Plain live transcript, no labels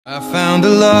I found a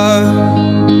love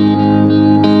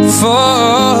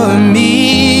for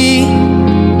me.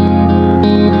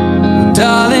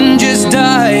 Darling, just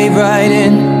dive right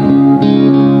in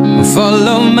and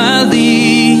follow my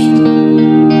lead.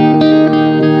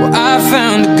 Well, I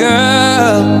found a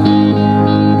girl,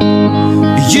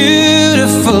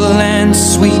 beautiful and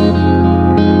sweet.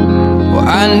 Well,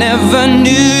 I never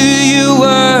knew you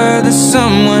were the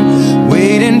someone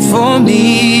waiting for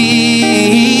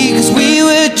me. 'Cause we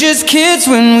were just kids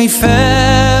when we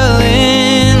fell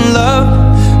in love,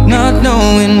 not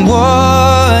knowing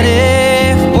what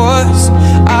it was.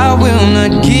 I will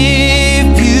not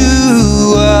give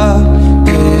you up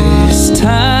this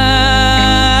time.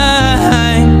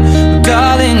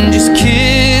 Darling, just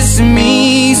kiss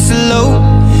me slow.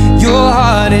 Your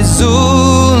heart is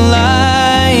all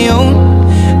I own,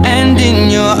 and in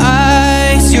your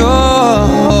eyes you're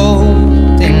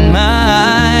holding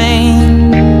mine.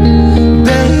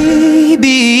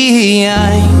 Baby,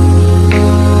 I'm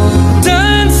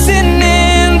dancing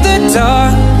in the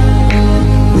dark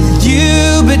with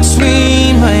you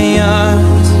between my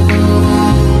arms,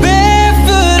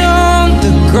 barefoot on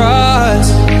the grass.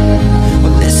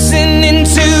 We're listening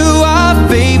to our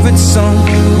favorite song.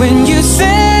 When you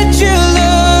said you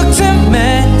looked a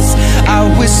mess, I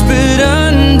whispered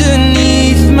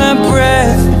underneath my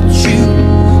breath, but you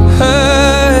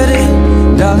heard it.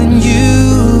 Darling, you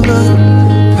look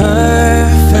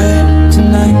perfect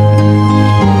tonight.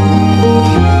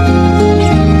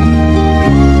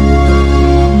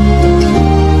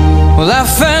 Well, I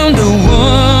found a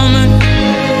woman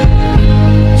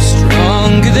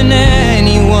stronger than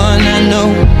anyone I know.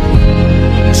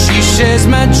 She shares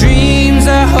my dreams.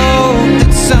 I hope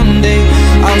that someday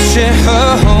I'll share her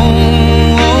home.